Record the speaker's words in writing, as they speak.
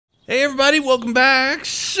Hey everybody, welcome back.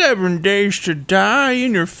 7 Days to Die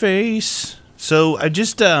in your face. So I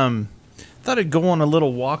just thought I'd go on a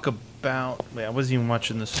little walkabout. Wait, I wasn't even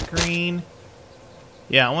watching the screen.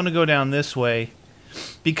 Yeah, I want to go down this way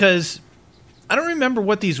because I don't remember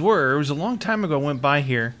what these were. It was a long time ago I went by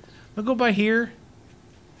here. I'll go by here,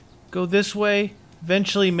 go this way,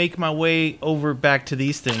 eventually make my way over back to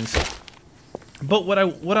these things. But what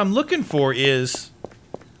I'm looking for is,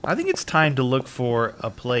 I think it's time to look for a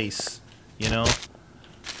place, you know,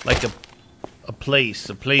 like a place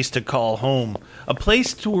to call home, a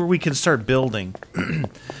place to where we can start building.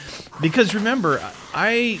 Because remember,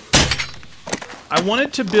 I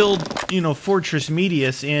wanted to build, you know, Fortress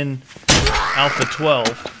Meatius in Alpha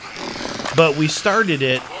 12, but we started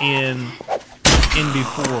it in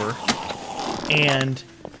before, and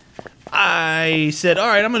I said, all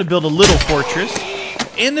right, I'm going to build a little fortress.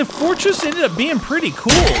 And the fortress ended up being pretty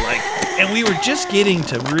cool, like, and we were just getting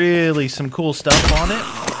to really some cool stuff on it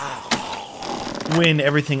when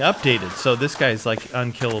everything updated. So this guy's like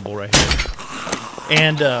unkillable right here.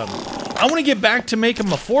 And I want to get back to make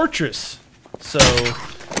him a fortress. So,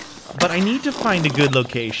 but I need to find a good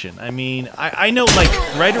location. I mean, I know like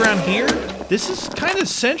right around here, this is kind of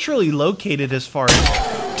centrally located as far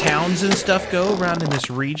as towns and stuff go around in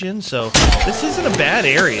this region. So this isn't a bad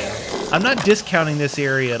area. I'm not discounting this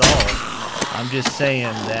area at all. I'm just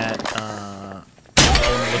saying that I'll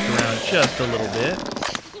look around just a little bit.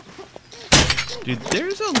 Dude,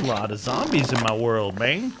 there's a lot of zombies in my world,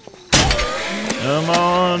 man. Come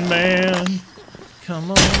on, man.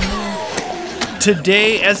 Come on, man.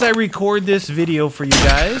 Today, as I record this video for you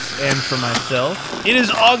guys and for myself, it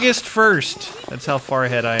is August 1st. That's how far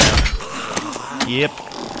ahead I am. Yep.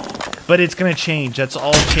 But it's going to change. That's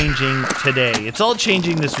all changing today. It's all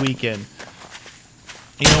changing this weekend.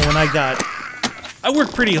 You know, when I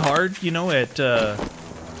work pretty hard, you know, at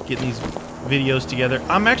getting these videos together.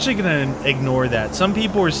 I'm actually going to ignore that. Some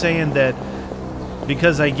people are saying that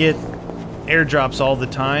because I get airdrops all the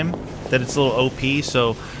time, that it's a little OP.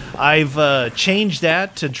 So I've changed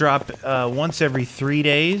that to drop once every 3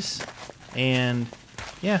 days. And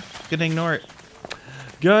yeah, gonna ignore it.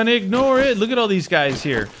 Gonna ignore it. Look at all these guys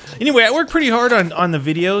here. Anyway, I work pretty hard on the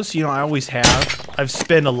videos. You know, I always have. I've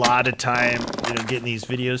spent a lot of time, you know, getting these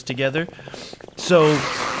videos together. So,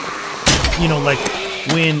 you know, like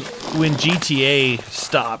when GTA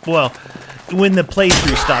stopped, well, when the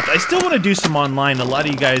playthrough stopped, I still want to do some online. A lot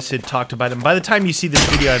of you guys had talked about it. By the time you see this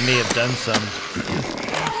video, I may have done some.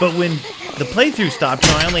 But when the playthrough stopped,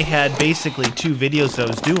 you know, I only had basically 2 videos that I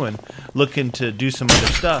was doing, looking to do some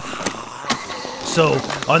other stuff. So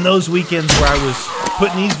on those weekends where I was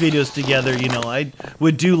putting these videos together, you know, I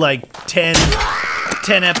would do like 10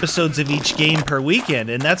 episodes of each game per weekend,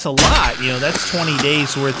 and that's a lot. You know, that's 20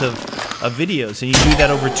 days worth of videos, and you do that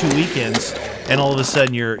over 2 weekends, and all of a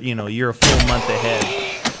sudden you're a full month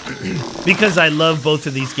ahead. Because I love both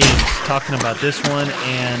of these games, talking about this one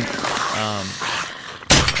and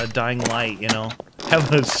A Dying Light. You know,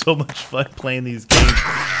 having so much fun playing these games.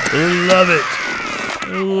 Love it,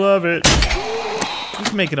 love it.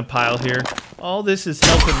 Just making a pile here. All this is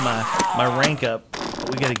helping my rank up.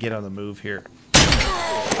 We gotta get on the move here.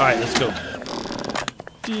 Alright, let's go.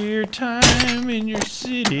 Dear time in your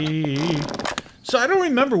city. So I don't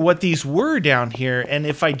remember what these were down here, and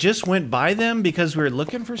if I just went by them because we were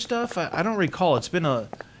looking for stuff, I don't recall. It's been a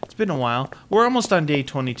while. We're almost on day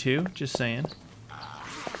 22, just saying.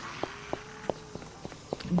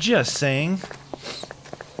 Just saying.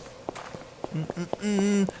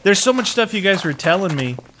 There's so much stuff you guys were telling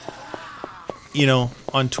me, you know,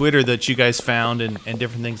 on Twitter that you guys found and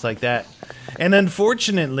different things like that. And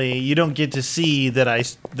unfortunately, you don't get to see that I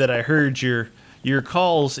heard your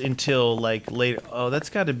calls until like later. Oh, that's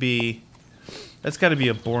got to be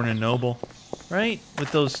a Born and Noble, right?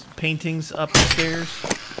 With those paintings up the stairs.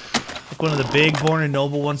 Like one of the big Born and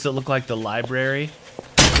Noble ones that look like the library.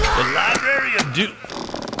 The Library of Dude.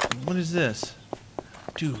 What is this?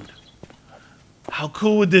 Dude. How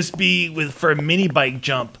cool would this be for a mini bike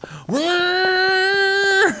jump? Woo!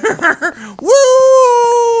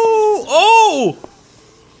 Oh!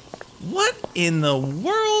 What in the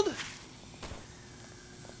world?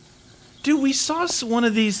 Dude, we saw one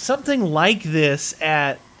of these, something like this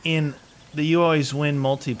in the You Always Win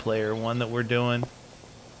multiplayer one that we're doing.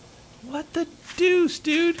 What the deuce,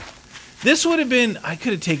 dude? This would have been, I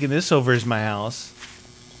could have taken this over as my house.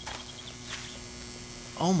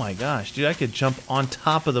 Oh my gosh, dude, I could jump on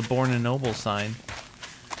top of the Born and Noble sign.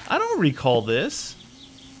 I don't recall this.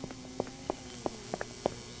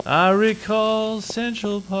 I recall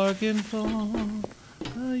Central Park in fall.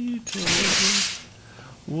 A utility.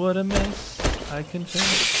 What a mess, I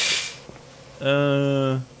confess.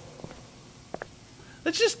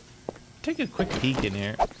 Let's just take a quick peek in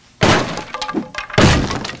here.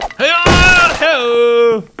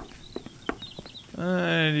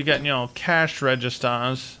 You got, you know, cash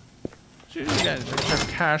registers. You got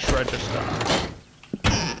cash registers.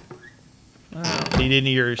 Need any of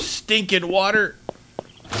your stinking water?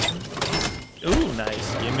 Ooh,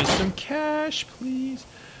 nice. Give me some cash, please.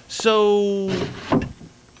 So,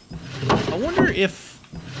 I wonder if,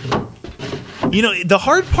 you know, the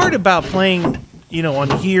hard part about playing, you know, on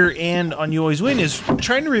here and on You Always Win is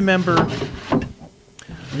trying to remember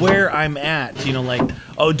where I'm at. You know, like,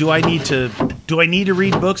 oh, do I need to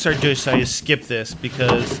read books, or do I just skip this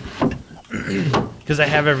because I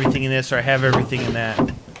have everything in this or I have everything in that?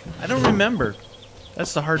 I don't remember.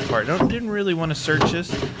 That's the hard part. Didn't really want to search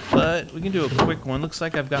this, but we can do a quick one. Looks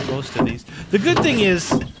like I've got most of these. The good thing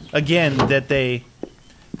is, again, that they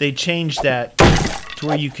changed that to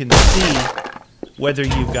where you can see whether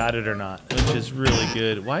you've got it or not, which is really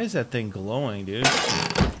good. Why is that thing glowing, dude?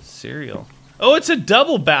 Cereal. Oh, it's a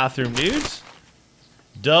double bathroom, dudes.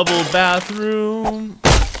 Double bathroom.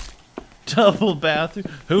 Double bathroom.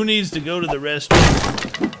 Who needs to go to the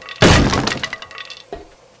restroom?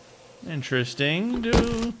 Interesting.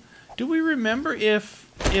 Do we remember if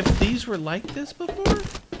these were like this before?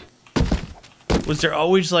 Was there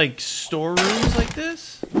always like storerooms like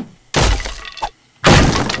this?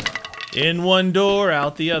 In one door,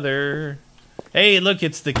 out the other. Hey, look,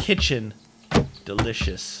 it's the kitchen.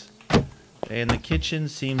 Delicious. And the kitchen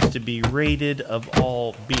seems to be rated of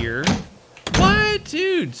all beer. What,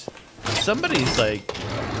 dudes? Somebody's like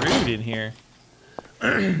rude in here.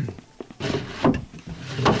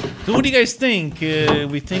 So what do you guys think?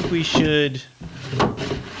 We think we should...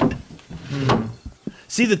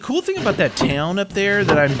 See, the cool thing about that town up there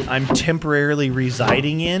that I'm temporarily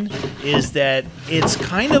residing in is that it's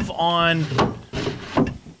kind of on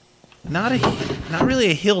not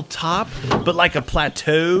really a hilltop, but like a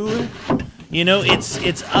plateau. You know,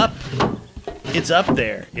 it's up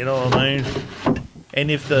there. You know what I mean?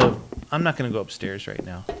 And if I'm not gonna go upstairs right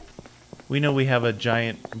now. We know we have a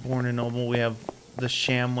giant Born and Noble. We have the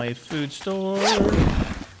Shamway food store.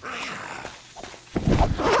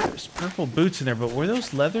 There's purple boots in there, but were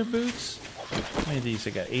those leather boots? How many of these? I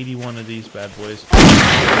got 81 of these bad boys.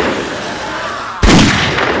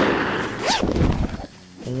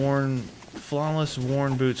 Flawless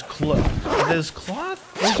worn boots. Those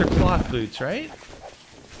cloth? Those are cloth boots, right?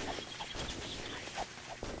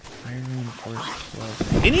 Iron reinforced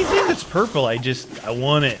cloth. Anything that's purple, I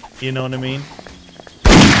want it. You know what I mean?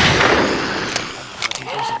 There's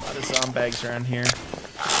a lot of zombie bags around here.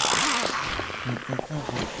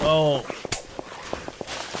 Oh.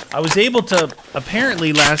 I was able to,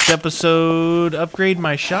 apparently last episode, upgrade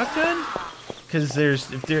my shotgun. Because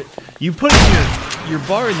you put in your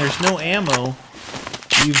bar and there's no ammo,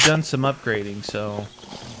 you've done some upgrading, so.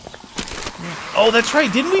 Oh, that's right.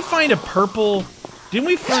 Didn't we find a purple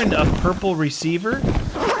receiver?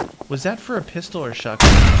 Was that for a pistol or shotgun?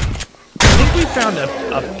 I think we found a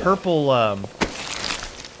purple, not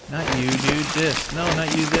you, dude, this. No,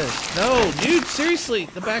 not you, this. No, dude, seriously,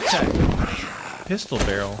 the backpack. Pistol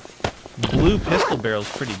barrel. Blue pistol barrel's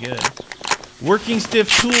pretty good. Working stiff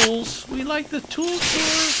tools. We like the tool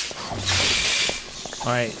store.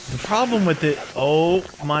 Alright, the problem with it... Oh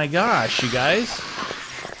my gosh, you guys.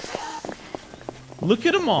 Look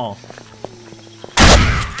at them all.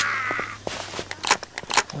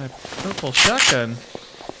 My purple shotgun.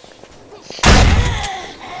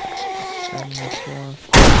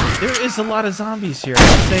 There is a lot of zombies here,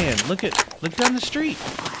 I'm saying. Look down the street.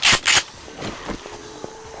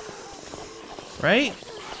 Right?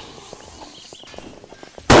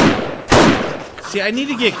 See, I need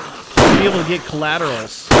to be able to get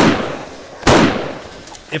collaterals.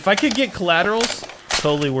 If I could get collaterals,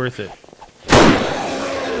 totally worth it.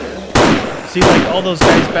 See, like, all those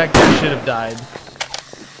guys back there should have died.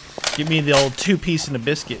 Give me the old 2-piece and a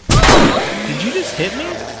biscuit. Did you just hit me?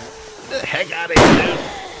 Get the heck out of here, dude.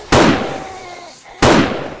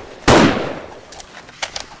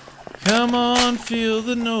 Come on, feel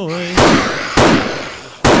the noise.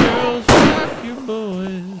 Girls, rock your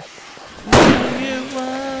boys.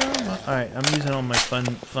 Alright, I'm using all my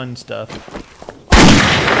fun stuff.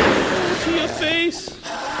 To your face.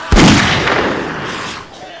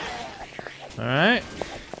 Alright.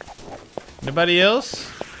 Anybody else?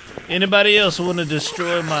 Anybody else want to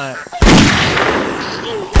destroy my...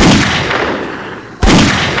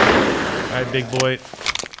 Alright, big boy.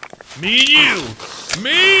 Me and you!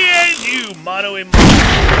 Me and you! Motto in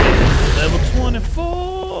level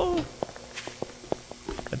 24.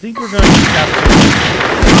 I think we're going to have to...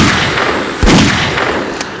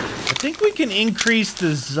 think we can increase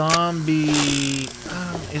the zombie...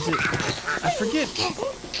 is it... I forget.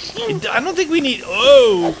 I don't think we need...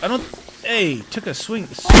 Oh! I don't... Hey, took a swing.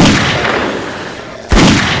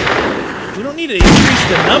 We don't need to increase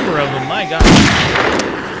the number of them, my god.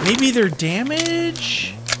 Maybe their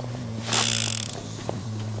damage?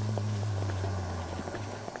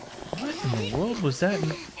 What in the world was that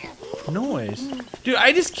noise? Dude,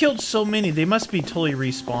 I just killed so many. They must be totally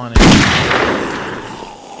respawning.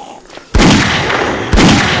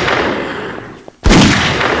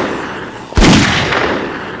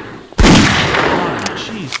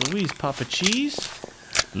 Jeez Louise, Papa Cheese.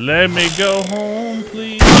 Let me go home,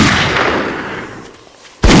 please.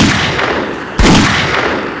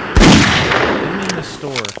 I'm in the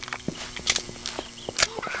store.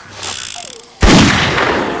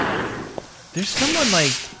 There's someone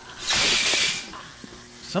like...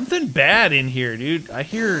 something bad in here, dude. I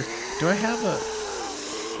hear... Do I have a...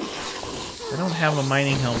 I don't have a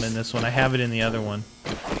mining helmet in this one. I have it in the other one.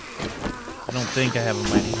 I don't think I have a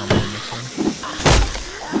mining helmet in this one.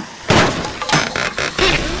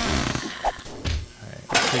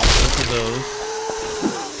 Take both of those.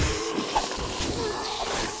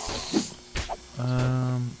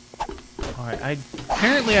 Alright,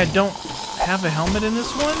 apparently I don't have a helmet in this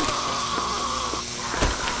one.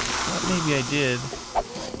 Thought maybe I did.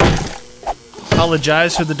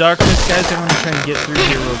 Apologize for the darkness, guys. I'm gonna try and get through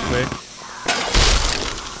here real quick.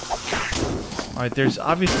 Alright, there's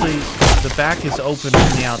obviously the back is open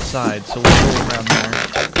from the outside, so we'll go around there.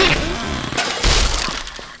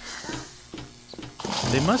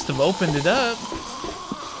 They must have opened it up.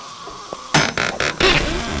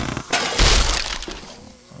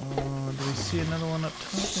 Do we see another one up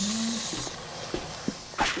top in here?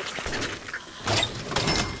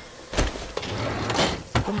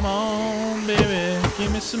 Come on, baby.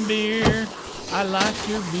 Give me some beer. I like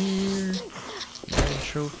your beer. Red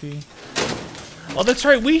trophy. Oh, that's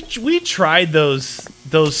right. We tried those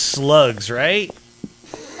slugs, right?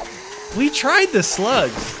 We tried the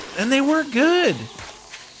slugs, and they were good.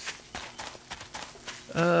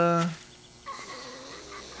 How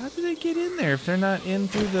do they get in there if they're not in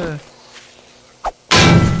through the...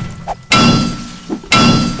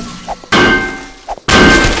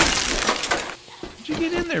 How'd you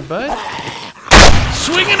get in there, bud?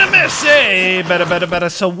 Swing and a miss, hey! Bada bada bada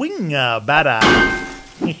swinga bada.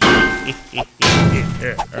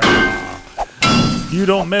 You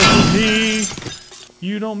don't mess with me.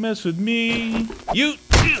 You don't mess with me. You...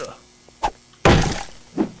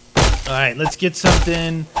 Alright, let's get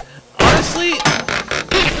something... Honestly, not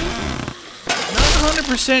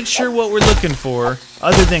 100% sure what we're looking for,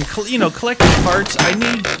 other than, you know, collecting parts. I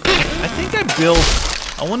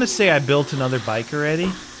want to say I built another bike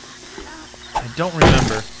already. I don't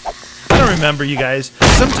remember. I don't remember, you guys.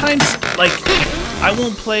 Sometimes, like, I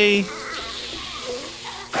won't play...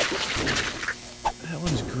 That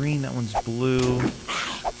one's green, that one's blue.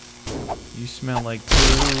 You smell like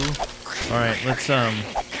blue. Alright, let's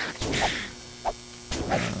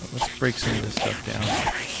break some of this stuff down.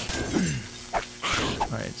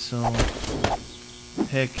 Alright, so...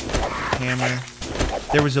 Pick, hammer.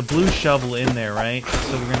 There was a blue shovel in there, right?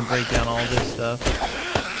 So we're gonna break down all this stuff.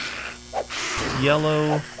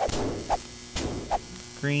 Yellow.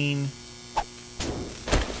 Green.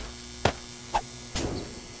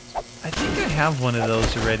 I think I have one of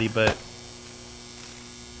those already, but...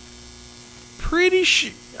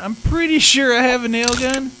 I'm pretty sure I have a nail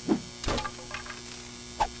gun.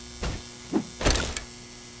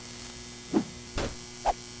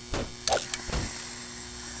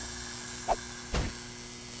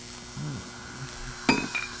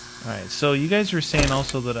 Alright, so you guys were saying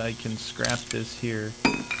also that I can scrap this here.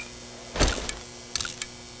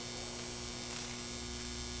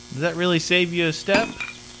 Does that really save you a step?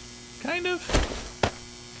 Kind of.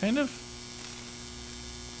 Kind of.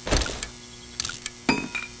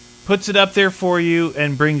 Puts it up there for you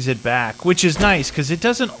and brings it back, which is nice because it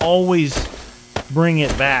doesn't always bring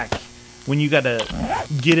it back when you gotta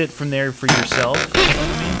get it from there for yourself. You know what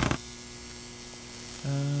I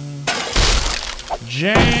mean?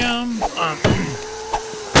 Jam.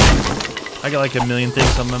 I got like a million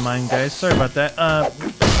things on my mind, guys. Sorry about that.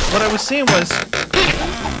 What I was saying was,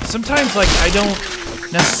 sometimes like I don't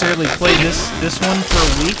necessarily play this one for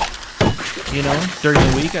a week. You know, during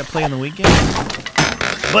the week I play in the weekends.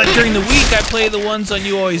 But during the week, I play the ones on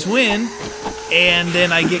You Always Win, and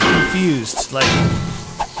then I get confused. Like,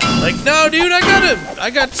 no, dude, I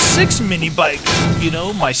got 6 mini bikes. You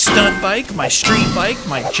know, my stunt bike, my street bike,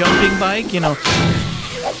 my jumping bike. You know,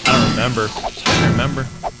 I don't remember. It's hard to remember.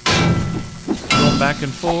 Going back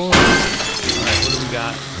and forth. All right, what do we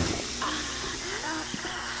got?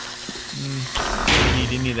 Don't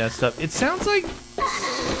need any of that stuff. It sounds like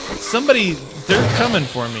somebody, they're coming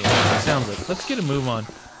for me. It sounds like. Let's get a move on.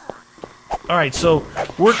 Alright, so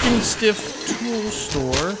working stiff tool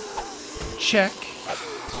store. Check.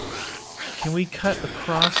 Can we cut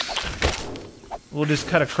across? We'll just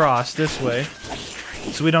cut across this way.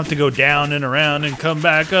 So we don't have to go down and around and come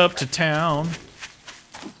back up to town.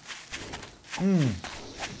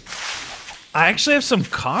 I actually have some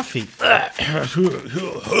coffee.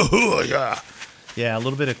 Yeah, a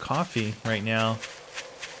little bit of coffee right now.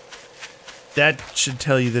 That should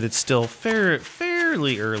tell you that it's still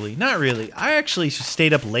fairly early. Not really. I actually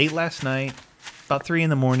stayed up late last night, about 3 in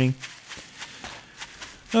the morning.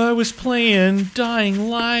 I was playing Dying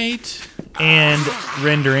Light and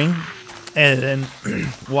rendering, and then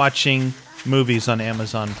watching movies on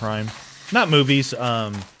Amazon Prime. Not movies,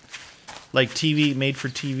 like TV, made for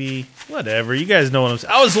TV, whatever. You guys know what I'm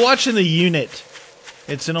saying. I was watching The Unit.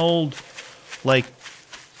 It's an old, like,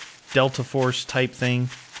 Delta Force type thing.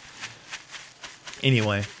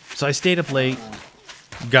 Anyway, so I stayed up late,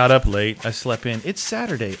 got up late, I slept in. It's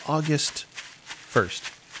Saturday, August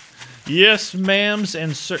 1st. Yes, ma'ams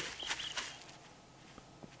and sir.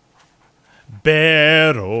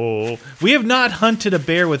 Pero. We have not hunted a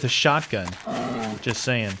bear with a shotgun. Just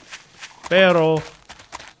saying. Pero.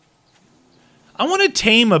 I want to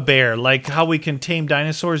tame a bear, like how we can tame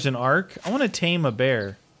dinosaurs in Ark. I want to tame a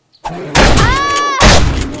bear.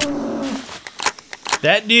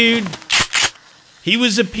 That dude, he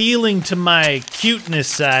was appealing to my cuteness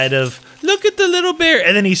side of, look at the little bear,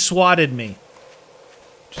 and then he swatted me.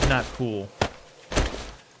 Which is not cool.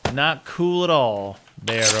 Not cool at all,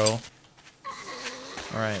 Barrow.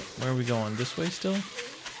 Alright, where are we going? This way still?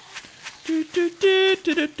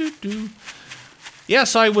 Yeah,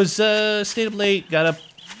 so I was stayed up late, got up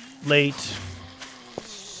late.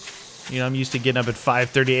 You know, I'm used to getting up at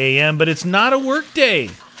 5:30 a.m., but it's not a work day.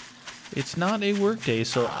 It's not a work day,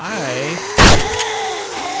 so I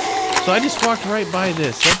just walked right by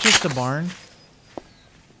this. Is that just a barn?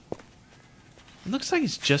 It looks like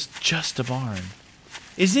it's just a barn.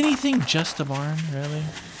 Is anything just a barn, really?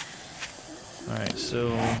 Alright,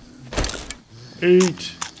 so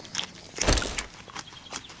 8.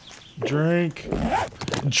 Drink.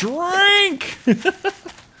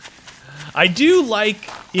 I do like,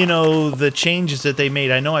 you know, the changes that they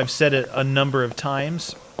made. I know I've said it a number of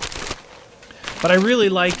times, but I really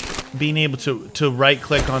like being able to right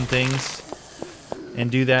click on things and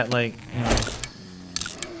do that, like, you know,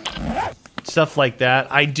 stuff like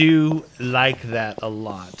that. I do like that a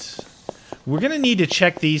lot. We're gonna need to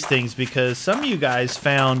check these things because some of you guys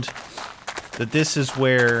found that this is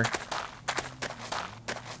where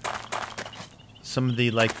some of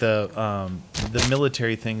the, like, the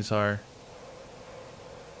military things are.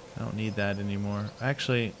 I don't need that anymore.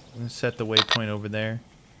 Actually, I'm gonna set the waypoint over there.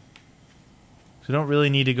 So we don't really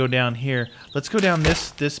need to go down here. Let's go down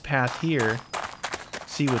this path here.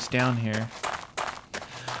 See what's down here.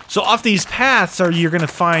 So off these paths you're gonna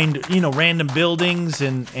find, you know, random buildings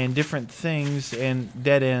and different things and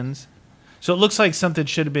dead ends. So it looks like something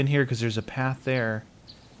should have been here because there's a path there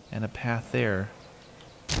and a path there.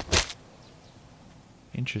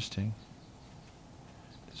 Interesting.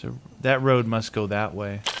 So that road must go that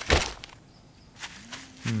way.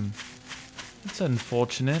 That's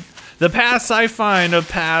unfortunate. The paths I find are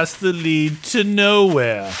paths that lead to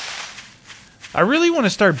nowhere. I really want to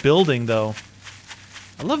start building, though.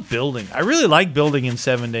 I love building. I really like building in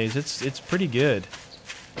 7 days. It's pretty good.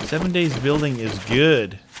 7 days building is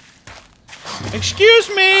good. Excuse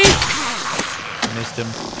me! I missed him.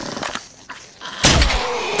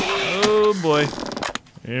 Oh boy.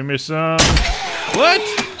 Give me some. What?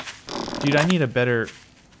 Dude, I need a better...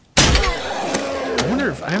 I wonder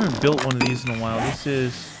if... I haven't built one of these in a while.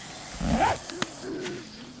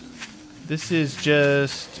 This is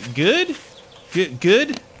just... Good?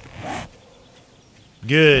 Good?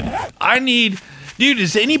 Good. I need... Dude,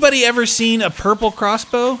 has anybody ever seen a purple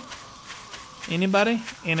crossbow? Anybody?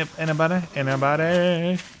 Anybody?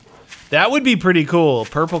 That would be pretty cool.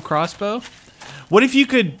 Purple crossbow? What if you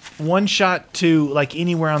could one-shot to, like,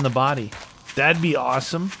 anywhere on the body? That'd be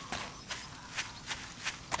awesome.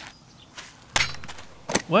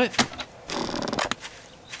 What?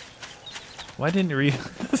 Why didn't it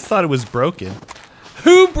I thought it was broken.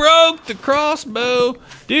 Who broke the crossbow?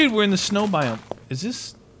 Dude, we're in the snow biome. Is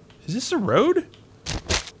this a road?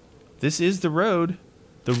 This is the road.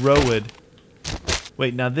 The road.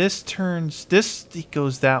 Wait, now this turns... This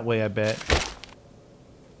goes that way, I bet.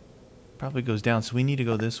 Probably goes down, so we need to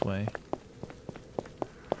go this way.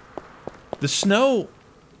 The snow...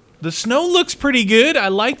 The snow looks pretty good. I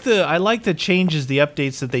like the changes, the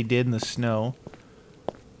updates that they did in the snow.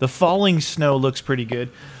 The falling snow looks pretty good.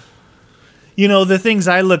 You know, the things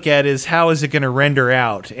I look at is how is it going to render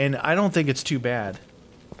out, and I don't think it's too bad.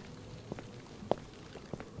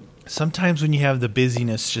 Sometimes when you have the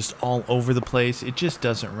busyness just all over the place, it just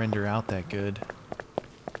doesn't render out that good.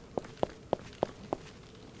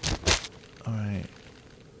 Alright.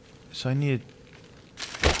 So I need...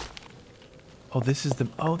 Oh, this is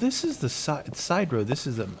the side road. This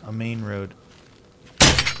is a main road.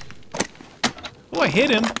 Oh, I hit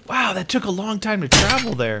him. Wow, that took a long time to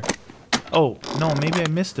travel there. Oh, no, maybe I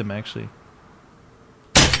missed him, actually.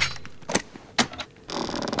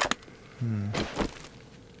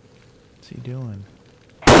 What's he doing?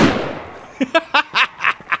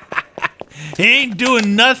 He ain't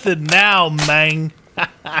doing nothing now, man. Oh,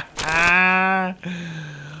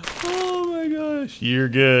 my gosh. You're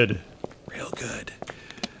good. Real good.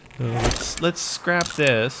 Let's scrap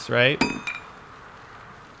this, right?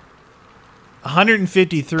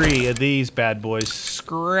 153 of these bad boys.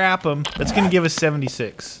 Scrap them. That's going to give us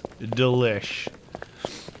 76. Delish.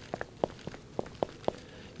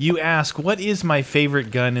 You ask, what is my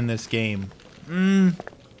favorite gun in this game?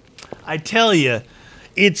 I tell you,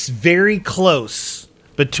 it's very close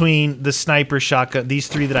between the sniper, shotgun, these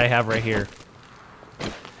three that I have right here.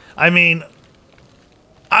 I mean,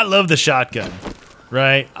 I love the shotgun,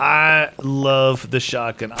 right? I love the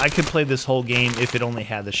shotgun. I could play this whole game if it only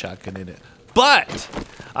had the shotgun in it. But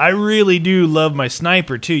I really do love my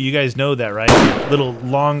sniper too. You guys know that, right? Little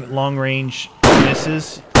long range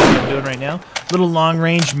misses I'm doing right now. Little long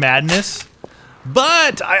range madness.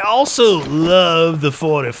 But I also love the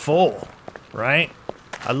 44, right?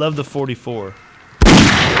 I love the 44.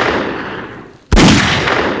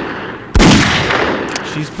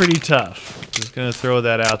 She's pretty tough. Just gonna throw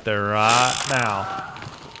that out there right now.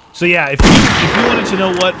 So yeah, if you wanted to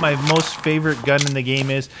know what my most favorite gun in the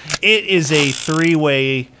game is, it is a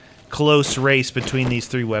three-way close race between these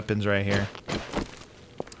three weapons right here.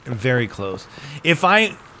 Very close.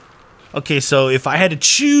 Okay, so if I had to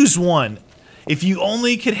choose one, if you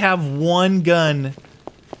only could have one gun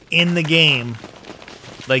in the game,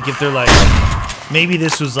 like if they're like, maybe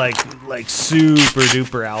this was like super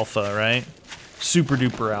duper alpha, right? Super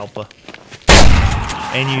duper alpha.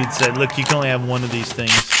 And you'd say, look, you can only have one of these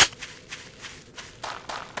things.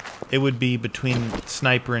 It would be between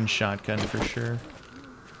sniper and shotgun for sure.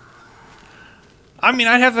 I mean,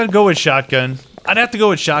 I'd have to go with shotgun. I'd have to go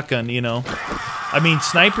with shotgun, you know. I mean,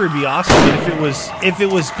 sniper would be awesome, but if it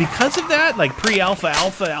was because of that, like pre-alpha,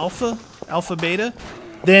 alpha, beta,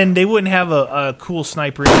 then they wouldn't have a cool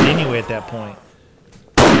sniper even anyway at that point.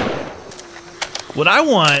 What I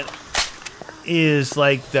want is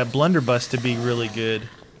like that blunderbuss to be really good.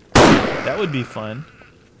 That would be fun.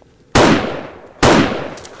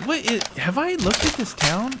 Have I looked at this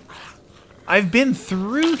town? I've been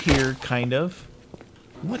through here, kind of.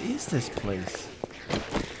 What is this place?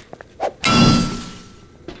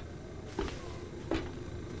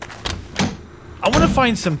 I want to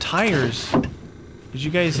find some tires. Because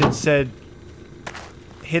you guys had said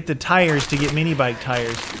hit the tires to get mini bike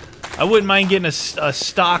tires. I wouldn't mind getting a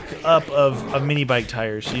stock up of mini bike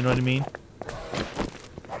tires. You know what I mean?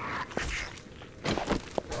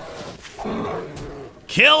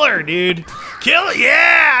 Killer, dude. Killer,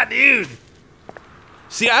 yeah, dude.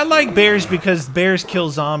 See, I like bears because bears kill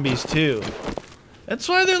zombies too. That's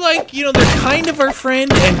why they're like, you know, they're kind of our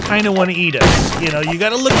friend and kind of want to eat us. You know, you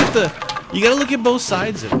gotta look at both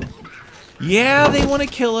sides of it. Yeah, they want to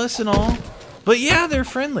kill us and all, but yeah, they're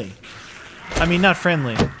friendly. I mean, not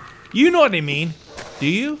friendly. You know what I mean, do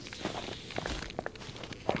you?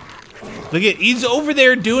 Look at, he's over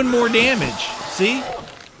there doing more damage. See?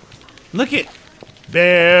 Look at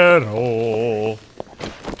bear hole.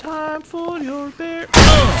 Time for your bear.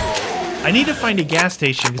 Oh. I need to find a gas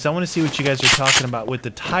station because I want to see what you guys are talking about with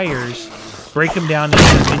the tires. Break them down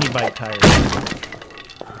into mini bike tires.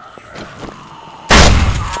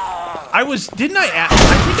 I think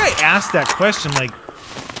I asked that question, like,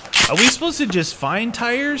 are we supposed to just find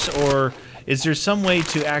tires, or is there some way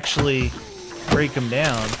to actually break them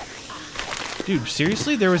down? Dude,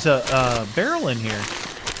 seriously? There was a barrel in here.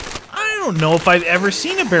 I don't know if I've ever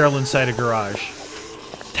seen a barrel inside a garage.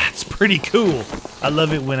 That's pretty cool. I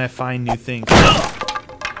love it when I find new things.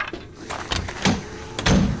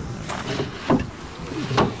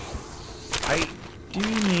 I do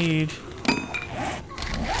need...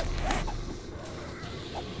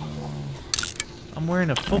 I'm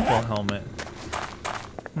wearing a football helmet.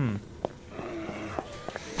 Maybe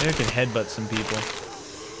I can headbutt some people.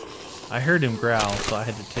 I heard him growl, so I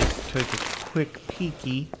had to take a quick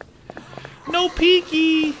peeky. No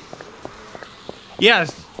peeky. Yeah,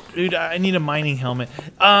 dude, I need a mining helmet.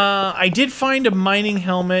 I did find a mining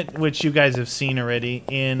helmet, which you guys have seen already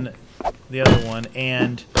in the other one,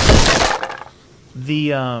 and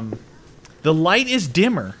the light is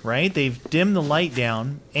dimmer, right? They've dimmed the light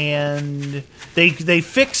down, and they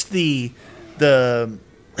fixed the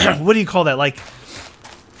what do you call that? Like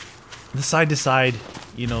the side to side,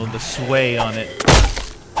 you know, the sway on it.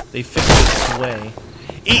 They fixed the sway.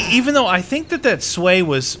 Even though I think that sway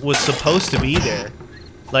was supposed to be there.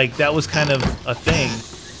 Like, that was kind of a thing.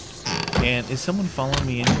 And is someone following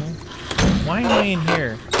me in here? Why am I in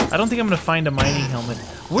here? I don't think I'm going to find a mining helmet.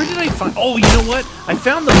 Where did I find... Oh, you know what? I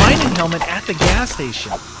found the mining helmet at the gas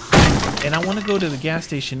station. And I want to go to the gas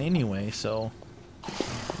station anyway, so...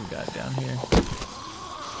 What we got down here?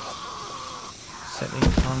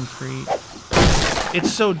 Setting concrete.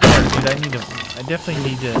 It's so dark, dude. I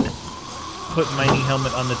definitely need to put mining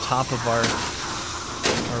helmet on the top of our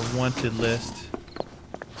wanted list.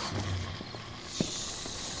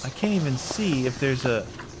 I can't even see if there's a...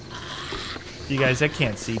 You guys, I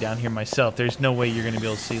can't see down here myself. There's no way you're going to be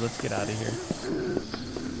able to see. Let's get out of here.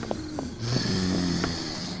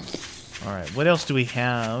 Alright, what else do we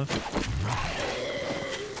have?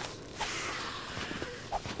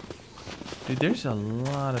 Dude, there's a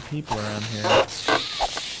lot of people around here.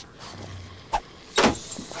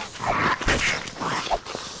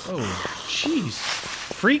 Oh, jeez.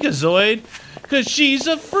 Freakazoid, 'cause she's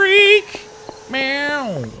a freak!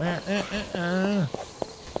 Meow!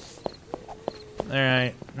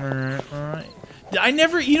 Alright. Alright. I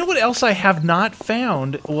never... You know what else I have not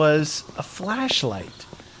found was a flashlight.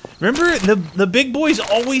 Remember, the big boys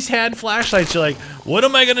always had flashlights. You're like, what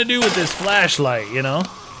am I going to do with this flashlight, you know?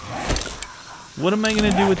 What am I going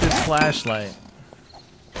to do with this flashlight?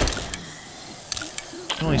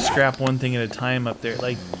 I can only scrap one thing at a time up there. It,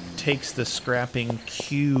 like, takes the scrapping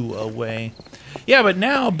cue away. Yeah, but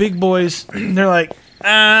now, big boys, they're like,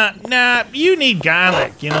 nah, you need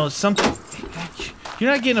garlic. You know, something... You're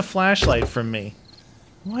not getting a flashlight from me.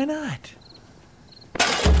 Why not?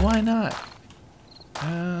 Why not?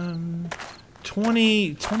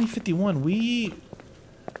 2051. We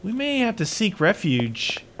may have to seek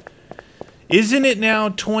refuge. Isn't it now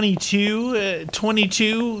 22?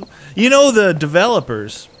 22? You know the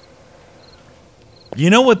developers. You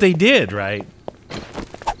know what they did, right?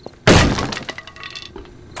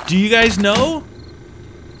 Do you guys know?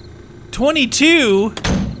 22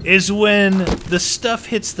 is when the stuff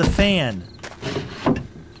hits the fan.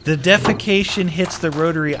 The defecation hits the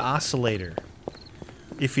rotary oscillator.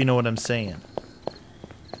 If you know what I'm saying.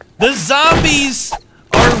 The zombies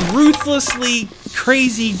are ruthlessly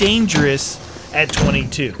crazy dangerous at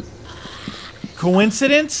 22.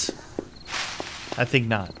 Coincidence? I think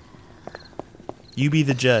not. You be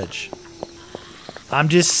the judge. I'm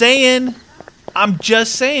just saying. I'm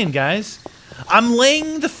just saying, guys. I'm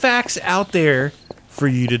laying the facts out there for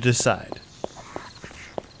you to decide.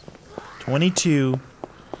 22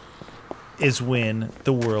 is when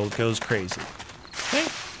the world goes crazy. Okay?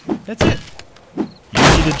 That's it. You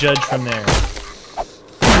be the judge from there.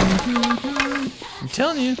 I'm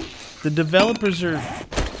telling you, the developers are...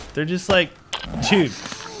 They're just like, dude,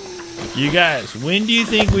 you guys, when do you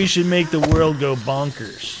think we should make the world go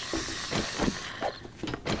bonkers?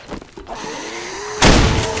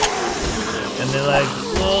 And they're like,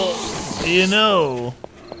 well, you know,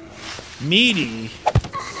 Meaty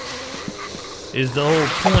is the whole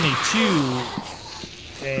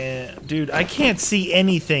 22. And, dude, I can't see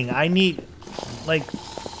anything. I need, like,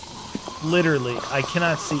 literally, I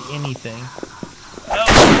cannot see anything.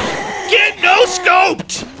 Oh, get no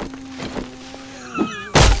scoped!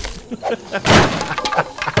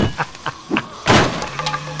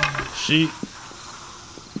 She...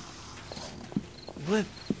 What?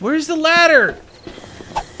 Where's the ladder?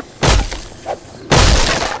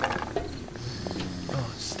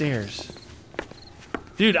 Oh, stairs.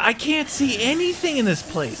 Dude, I can't see anything in this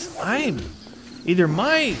place. Either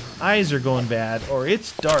my eyes are going bad or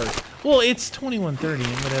it's dark. Well, it's 21:30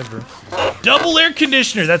 and whatever. Double air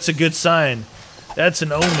conditioner. That's a good sign. That's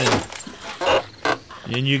an omen.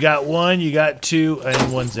 And you got one, you got two,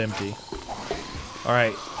 and one's empty. All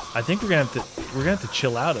right. I think we're gonna have to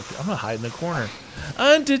chill out. I'm gonna hide in the corner.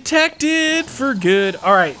 Undetected for good.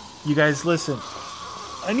 All right, you guys, listen.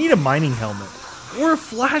 I need a mining helmet or a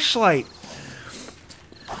flashlight.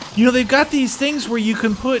 You know, they've got these things where you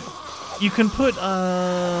can put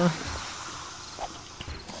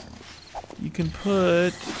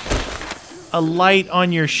a light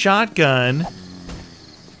on your shotgun,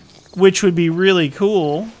 which would be really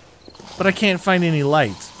cool, but I can't find any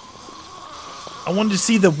lights. I wanted to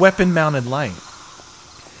see the weapon-mounted light.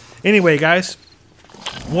 Anyway, guys,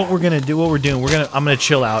 what we're doing, I'm gonna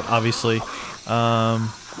chill out, obviously.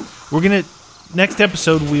 Next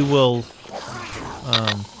episode we will,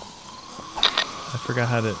 I forgot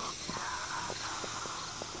how to,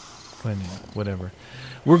 whatever.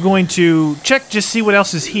 We're going to just see what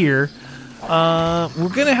else is here. We're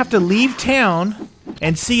gonna have to leave town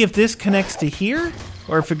and see if this connects to here,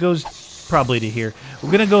 or if it goes probably to here.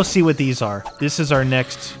 We're gonna go see what these are. This is our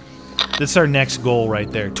next goal right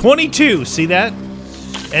there. 22, see that?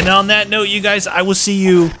 And on that note, you guys, I will see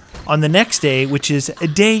you on the next day, which is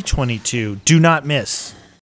day 22. Do not miss.